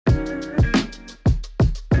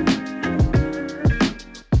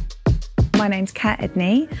My name's Cat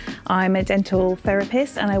Edney. I'm a dental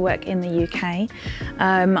therapist and I work in the UK.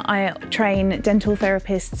 I train dental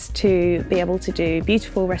therapists to be able to do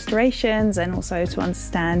beautiful restorations and also to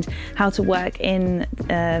understand how to work in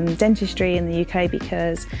dentistry in the UK,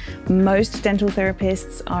 because most dental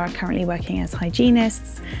therapists are currently working as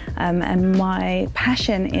hygienists, and my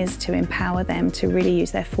passion is to empower them to really use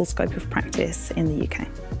their full scope of practice in the UK.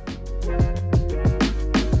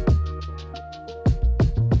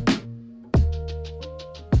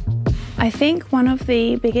 I think one of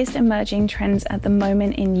the biggest emerging trends at the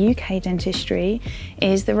moment in UK dentistry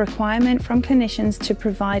is the requirement from clinicians to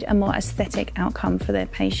provide a more aesthetic outcome for their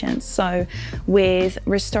patients. So with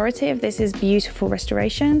restorative, this is beautiful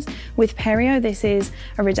restorations. With perio, this is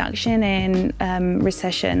a reduction in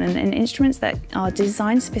recession and instruments that are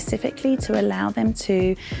designed specifically to allow them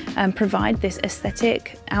to provide this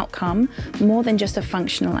aesthetic outcome more than just a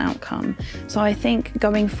functional outcome. So I think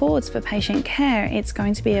going forwards for patient care, it's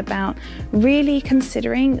going to be about really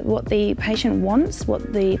considering what the patient wants,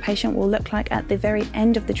 what the patient will look like at the very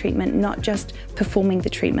end of the treatment, not just performing the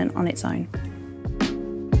treatment on its own.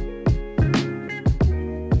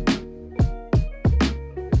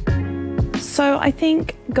 So I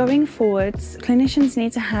think going forwards, clinicians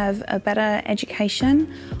need to have a better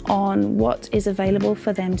education on what is available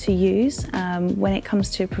for them to use when it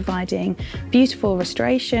comes to providing beautiful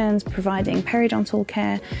restorations, providing periodontal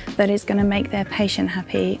care that is going to make their patient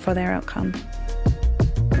happy for their outcome.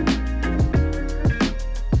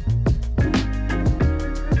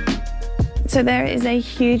 So there is a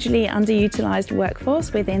hugely underutilised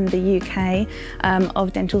workforce within the UK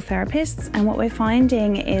of dental therapists, and what we're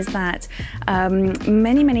finding is that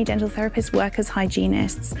many dental therapists work as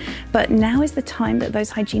hygienists, but now is the time that those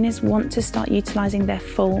hygienists want to start utilising their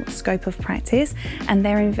full scope of practice, and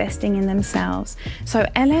they're investing in themselves. So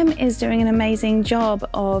LM is doing an amazing job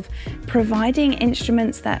of providing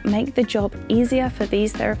instruments that make the job easier for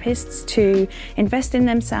these therapists to invest in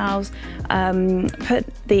themselves, put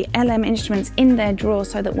the LM instruments in their drawer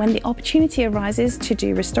so that when the opportunity arises to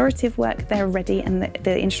do restorative work, they're ready and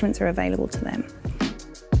the instruments are available to them.